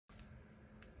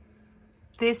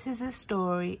This is a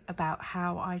story about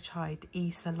how I tried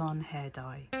eSalon hair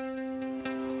dye.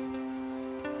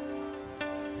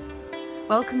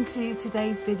 Welcome to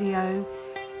today's video.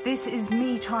 This is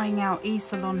me trying out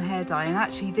eSalon hair dye, and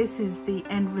actually this is the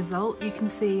end result. You can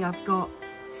see I've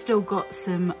still got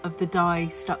some of the dye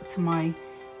stuck to my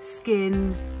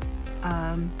skin.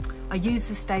 I used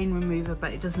the stain remover,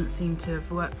 but it doesn't seem to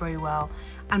have worked very well.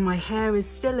 And my hair is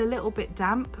still a little bit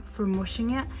damp from washing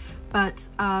it, but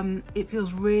it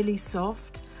feels really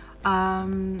soft.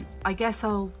 I guess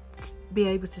I'll be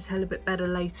able to tell a bit better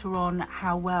later on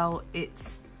how well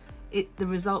the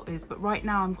result is, but right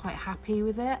now I'm quite happy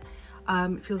with it.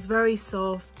 It feels very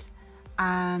soft,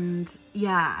 and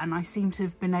yeah, and I seem to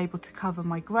have been able to cover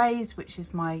my greys, which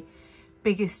is my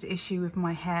biggest issue with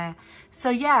my hair. So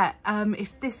yeah,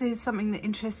 if this is something that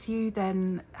interests you,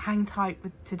 then hang tight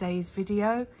with today's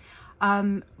video.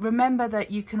 Remember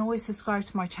that you can always subscribe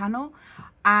to my channel,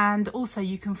 and also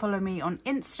you can follow me on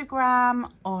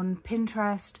Instagram, on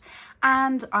Pinterest,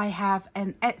 and I have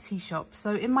an Etsy shop.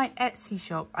 So in my Etsy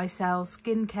shop I sell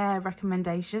skincare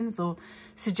recommendations or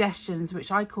suggestions,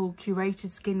 which I call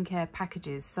curated skincare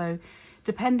packages. So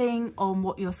depending on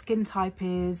what your skin type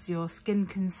is, your skin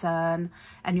concern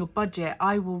and your budget,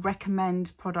 I will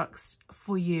recommend products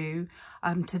for you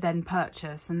to then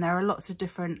purchase. And there are lots of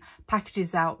different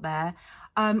packages out there.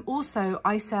 Also,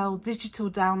 I sell digital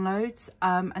downloads,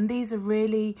 and these are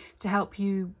really to help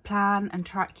you plan and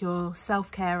track your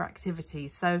self-care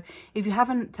activities. So if you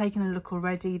haven't taken a look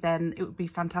already, then it would be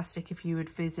fantastic if you would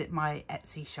visit my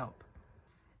Etsy shop.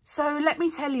 So let me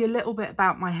tell you a little bit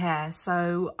about my hair.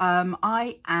 So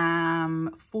I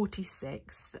am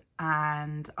 46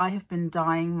 and I have been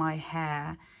dyeing my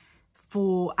hair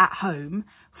at home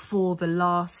for the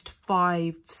last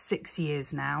 5-6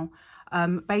 years now.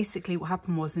 Basically what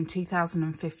happened was in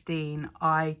 2015,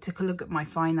 I took a look at my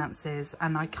finances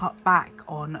and I cut back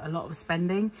on a lot of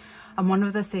spending. And one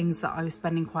of the things that I was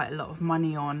spending quite a lot of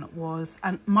money on was,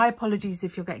 and my apologies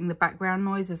if you're getting the background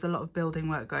noise, there's a lot of building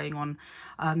work going on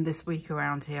this week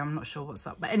around here. I'm not sure what's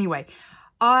up, but anyway,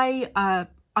 I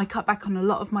cut back on a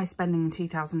lot of my spending in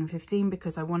 2015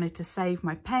 because I wanted to save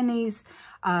my pennies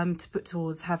to put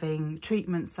towards having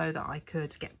treatment so that I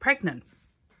could get pregnant.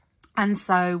 And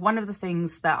so one of the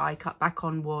things that I cut back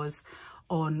on was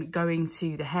on going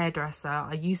to the hairdresser.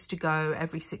 I used to go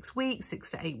every 6 weeks,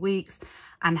 6 to 8 weeks,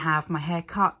 and have my hair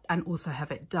cut and also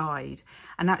have it dyed.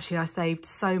 And actually I saved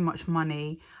so much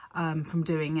money from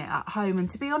doing it at home. And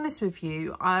to be honest with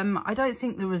you, I don't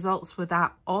think the results were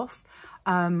that off.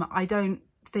 I don't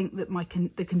think that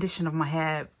the condition of my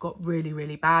hair got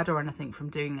really bad or anything from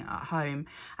doing it at home,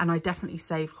 and I definitely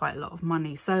saved quite a lot of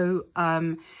money. So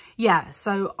yeah,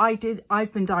 so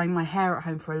I've been dyeing my hair at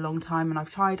home for a long time, and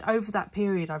I've tried over that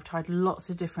period, I've tried lots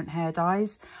of different hair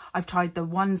dyes. I've tried the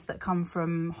ones that come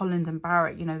from Holland and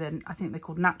Barrett, you know, then I think they're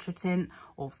called Natratint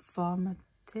or Pharma.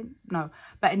 No,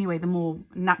 but anyway, the more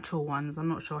natural ones, I'm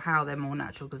not sure how they're more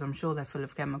natural because I'm sure they're full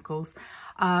of chemicals.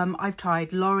 I've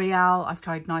tried L'Oreal, I've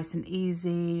tried Nice and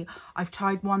Easy, I've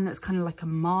tried one that's kind of like a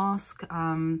mask,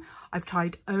 I've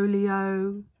tried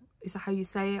Oleo, is that how you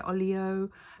say it, Oleo?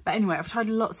 But anyway, I've tried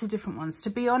lots of different ones. To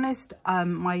be honest,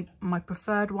 my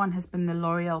preferred one has been the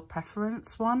L'Oreal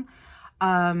Preference one.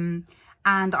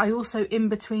 And I also, in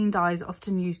between dyes,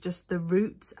 often use just the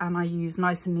root, and I use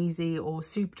Nice and Easy or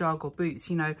Superdrug or Boots,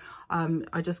 you know,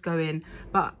 I just go in.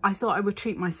 But I thought I would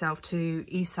treat myself to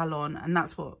eSalon, and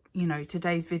that's what, you know,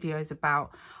 today's video is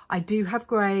about. I do have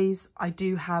greys, I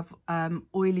do have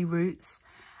oily roots,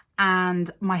 and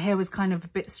my hair was kind of a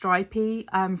bit stripy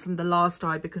from the last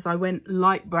dye because I went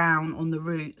light brown on the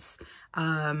roots.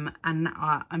 And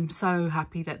I'm so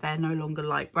happy that they're no longer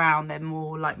light brown, they're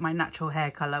more like my natural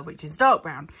hair color, which is dark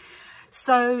brown.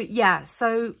 So yeah,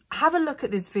 so have a look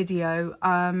at this video.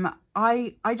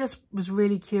 I just was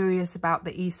really curious about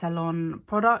the eSalon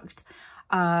product,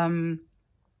 and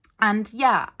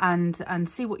yeah, and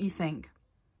see what you think.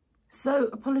 So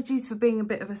apologies for being a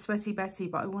bit of a sweaty Betty,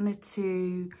 but I wanted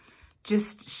to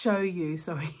just show you,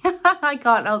 sorry, I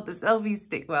can't hold the selfie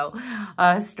stick well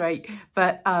straight,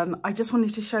 but I just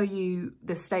wanted to show you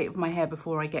the state of my hair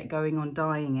before I get going on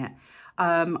dyeing it.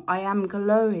 I am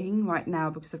glowing right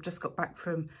now because I've just got back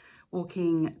from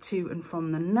walking to and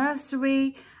from the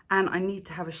nursery, and I need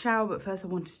to have a shower, but first I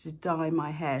wanted to dye my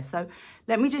hair. So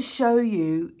let me just show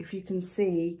you, if you can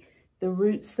see the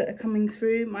roots that are coming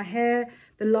through my hair.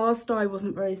 The last dye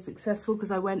wasn't very successful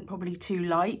because I went probably too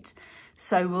light.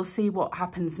 So we'll see what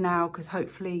happens now, because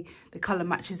hopefully the colour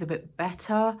matches a bit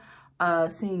better,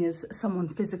 seeing as someone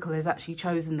physical has actually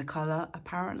chosen the colour,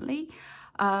 apparently.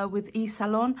 with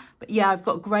eSalon. But yeah, I've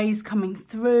got greys coming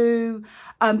through.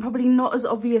 Probably not as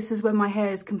obvious as when my hair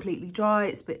is completely dry.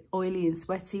 It's a bit oily and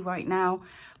sweaty right now.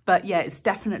 But yeah, it's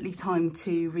definitely time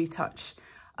to retouch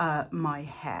my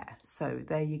hair. So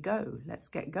there you go. Let's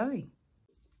get going.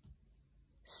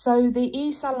 So the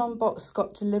eSalon box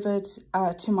got delivered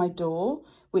to my door,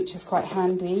 which is quite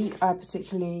handy,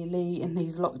 particularly in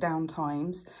these lockdown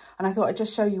times. And I thought I'd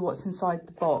just show you what's inside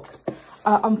the box.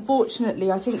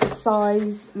 Unfortunately, I think the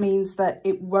size means that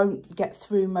it won't get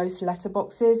through most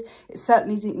letterboxes. It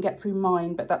certainly didn't get through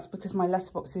mine, but that's because my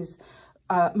letterbox is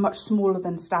much smaller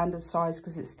than standard size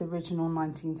because it's the original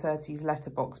 1930s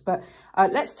letterbox. But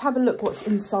let's have a look what's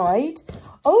inside.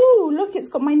 Oh, look, it's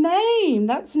got my name.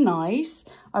 That's nice.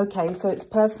 Okay, so it's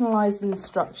personalised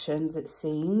instructions, it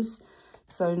seems.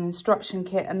 So an instruction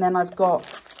kit, and then I've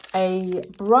got a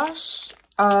brush.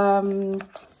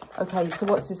 Okay, so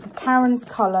what's this? Karen's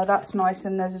colour, that's nice.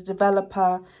 And there's a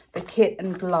developer, the kit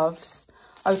and gloves.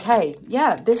 Okay,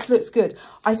 yeah, this looks good.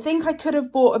 I think I could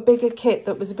have bought a bigger kit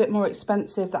that was a bit more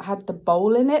expensive that had the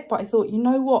bowl in it, but I thought, you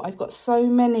know what, I've got so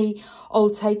many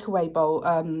old takeaway bowl,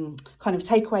 kind of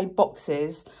takeaway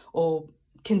boxes, or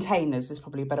containers is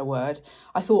probably a better word.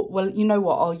 I thought, well, you know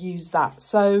what, I'll use that.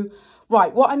 So,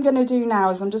 right, what I'm going to do now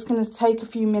is I'm just going to take a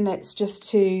few minutes just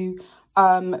to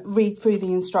read through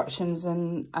the instructions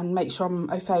and make sure I'm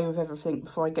okay with everything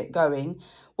before I get going.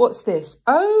 What's this?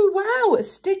 Oh, wow, a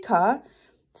sticker.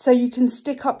 So you can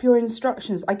stick up your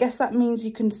instructions. I guess that means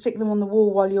you can stick them on the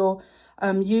wall while you're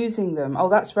using them. Oh,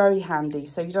 that's very handy.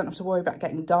 So you don't have to worry about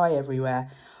getting dye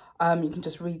everywhere. You can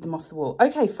just read them off the wall.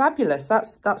 Okay, fabulous.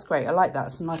 That's great. I like that.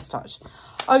 It's a nice touch.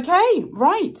 Okay,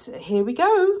 right. Here we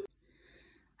go.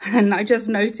 And I just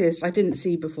noticed, I didn't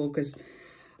see before because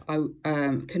I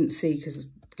couldn't see because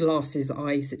glasses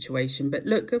eye situation. But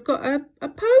look, I've got a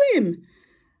poem.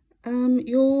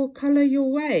 Your colour, your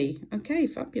way. Okay,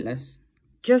 fabulous.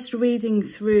 Just reading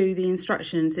through the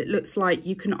instructions, it looks like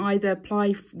you can either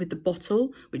apply with the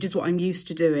bottle, which is what I'm used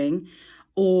to doing,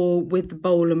 or with the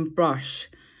bowl and brush.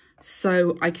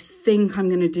 So I think I'm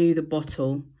going to do the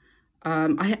bottle.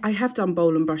 I have done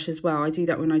bowl and brush as well. I do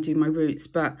that when I do my roots,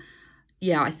 but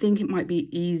yeah, I think it might be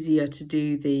easier to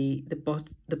do the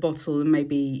bottle, and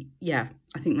maybe, yeah,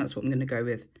 I think that's what I'm going to go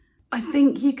with. I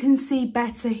think you can see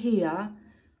better here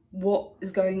what is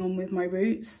going on with my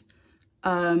roots.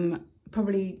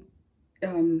 Probably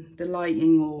the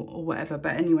lighting or whatever,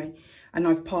 but anyway, and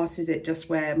I've parted it just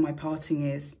where my parting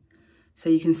is, so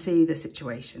you can see the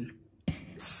situation.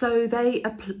 So they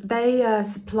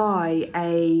supply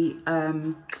a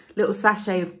little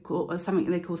sachet of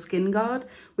something they call Skin Guard,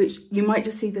 which you might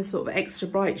just see the sort of extra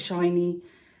bright shininess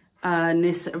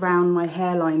around my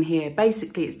hairline here.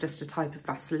 Basically, it's just a type of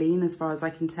Vaseline as far as I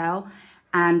can tell.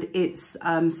 And it's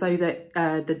so that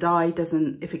the dye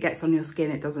doesn't, if it gets on your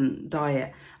skin, it doesn't dye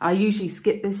it. I usually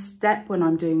skip this step when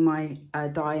I'm doing my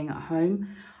dyeing at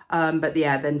home. But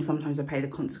yeah, then sometimes I pay the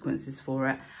consequences for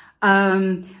it.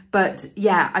 But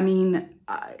yeah, I mean,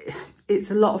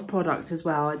 it's a lot of product as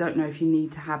well. I don't know if you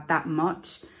need to have that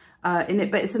much in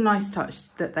it, but it's a nice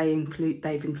touch that they've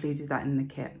included that in the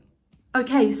kit.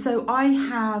 Okay, so I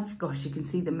have, gosh, you can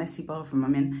see the messy bathroom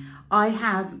I'm in. I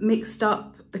have mixed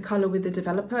up the colour with the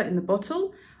developer in the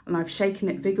bottle, and I've shaken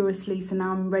it vigorously. So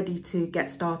now I'm ready to get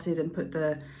started and put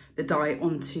the dye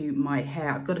onto my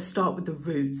hair. I've got to start with the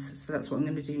roots, so that's what I'm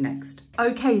going to do next.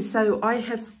 Okay, so I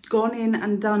have gone in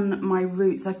and done my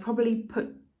roots. I've probably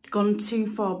gone too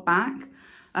far back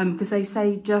because they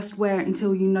say just wear it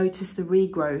until you notice the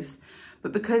regrowth.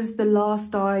 But because the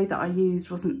last dye that I used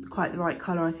wasn't quite the right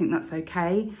colour, I think that's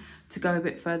okay to go a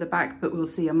bit further back, but we'll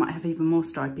see. I might have even more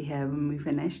stripy hair when we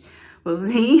finish. We'll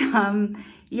see.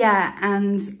 Yeah,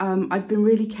 and I've been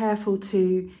really careful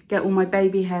to get all my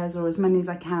baby hairs, or as many as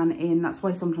I can, in. That's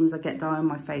why sometimes I get dye on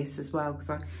my face as well, because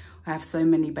I have so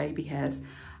many baby hairs.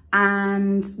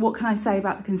 And what can I say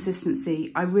about the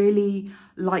consistency? I really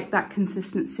like that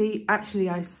consistency. Actually,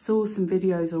 I saw some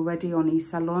videos already on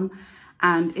eSalon,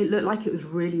 and it looked like it was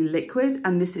really liquid,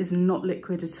 and this is not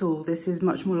liquid at all. This is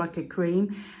much more like a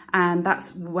cream, and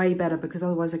that's way better because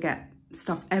otherwise I get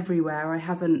stuff everywhere. I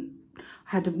haven't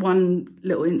had one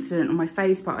little incident on my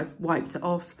face, but I've wiped it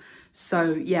off.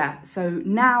 So yeah, so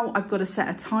now I've got to set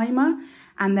a timer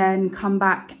and then come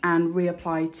back and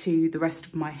reapply to the rest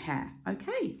of my hair.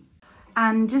 Okay.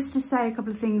 And just to say a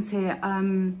couple of things here,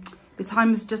 the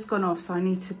timer's just gone off, so I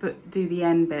need to do the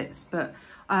end bits, but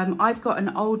I've got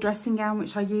an old dressing gown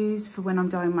which I use for when I'm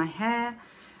dyeing my hair.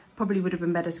 Probably would have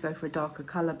been better to go for a darker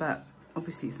colour, but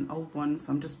obviously it's an old one,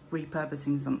 so I'm just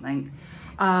repurposing something.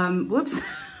 Whoops.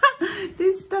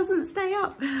 This doesn't stay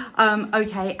up.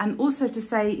 Okay, and also to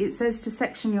say, it says to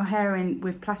section your hair in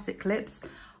with plastic clips.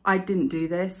 I didn't do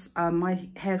this. My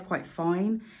hair's quite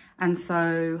fine, and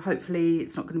so hopefully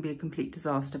it's not going to be a complete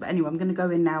disaster. But anyway, I'm going to go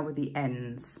in now with the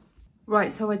ends.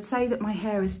 Right, so I'd say that my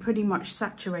hair is pretty much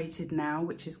saturated now,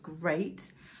 which is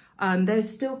great. There's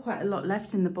still quite a lot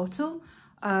left in the bottle.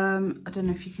 I don't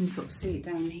know if you can sort of see it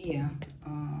down here.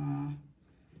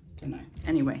 Don't know.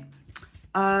 Anyway,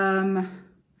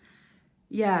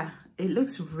 yeah, it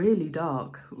looks really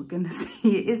dark. We're gonna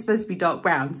see. It is supposed to be dark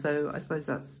brown, so I suppose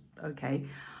that's okay.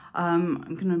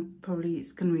 I'm gonna probably,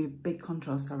 it's gonna be a big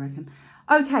contrast, I reckon.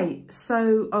 Okay,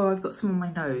 so, oh, I've got some on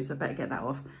my nose. I better get that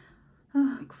off.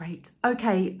 Oh, great.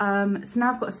 Okay, so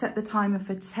now I've got to set the timer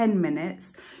for 10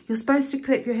 minutes. You're supposed to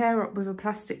clip your hair up with a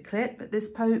plastic clip at this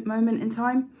moment in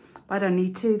time, but I don't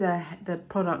need to. The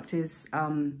product is,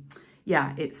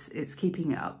 yeah, it's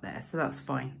keeping it up there, so that's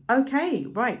fine. Okay,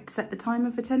 right, set the timer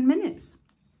for 10 minutes.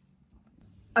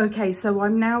 Okay, so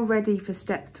I'm now ready for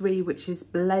step 3, which is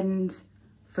blend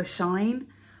for shine.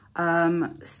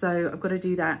 So I've got to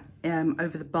do that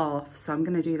over the bath, so I'm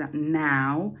going to do that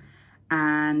now.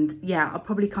 And yeah, I'll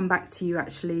probably come back to you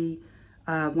actually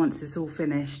once it's all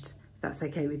finished, if that's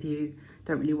okay with you.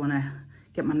 Don't really want to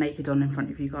get my naked on in front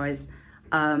of you guys.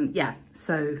 Yeah,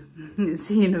 so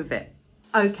see you in a bit.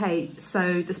 Okay,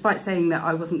 so despite saying that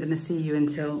I wasn't going to see you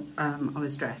until I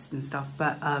was dressed and stuff,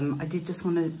 but I did just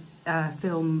want to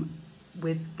film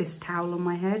with this towel on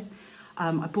my head.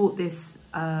 I bought this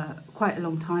quite a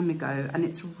long time ago, and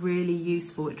it's really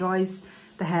useful. It dries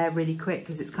the hair really quick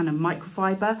because it's kind of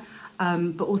microfiber.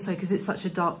 But also because it's such a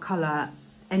dark colour,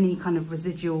 any kind of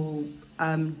residual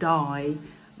dye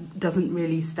doesn't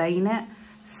really stain it.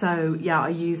 So yeah, I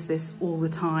use this all the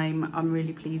time. I'm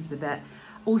really pleased with it.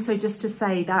 Also, just to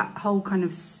say, that whole kind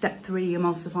of step 3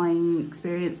 emulsifying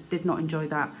experience, did not enjoy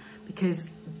that, because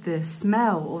the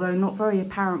smell, although not very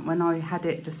apparent when I had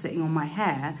it just sitting on my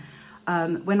hair,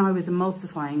 when I was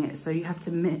emulsifying it, so you have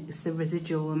to mix the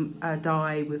residual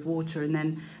dye with water and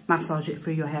then massage it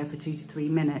through your hair for 2 to 3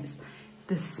 minutes.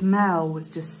 The smell was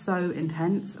just so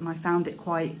intense, and I found it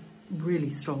quite really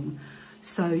strong.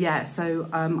 So yeah, so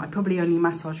I probably only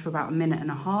massaged for about 1.5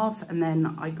 minutes, and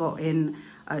then I got in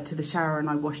to the shower and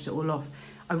I washed it all off.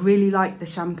 I really like the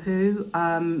shampoo.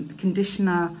 The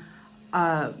conditioner,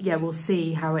 yeah, we'll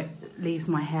see how it leaves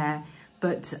my hair.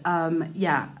 But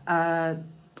yeah,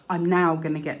 I'm now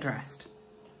going to get dressed.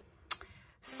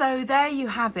 So there you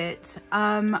have it.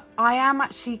 I am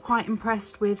actually quite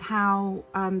impressed with how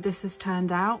this has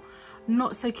turned out. I'm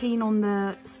not so keen on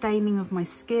the staining of my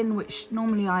skin, which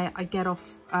normally I get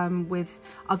off with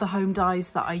other home dyes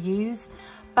that I use.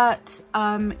 But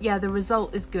yeah, the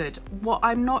result is good. What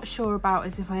I'm not sure about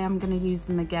is if I am going to use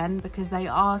them again, because they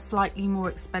are slightly more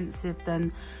expensive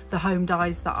than the home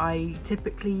dyes that I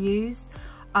typically use.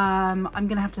 I'm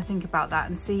going to have to think about that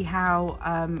and see how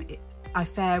I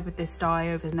fare with this dye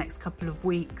over the next couple of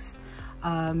weeks,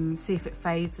 see if it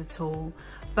fades at all.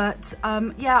 But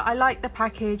yeah, I like the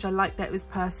package. I like that it was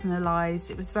personalised.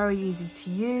 It was very easy to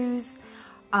use,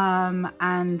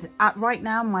 and right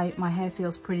now my hair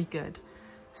feels pretty good.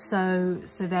 So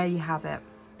there you have it.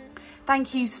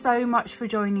 Thank you so much for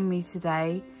joining me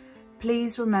today.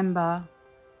 Please remember,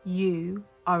 you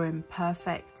are in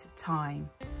perfect time.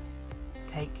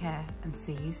 Take care and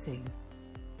see you soon.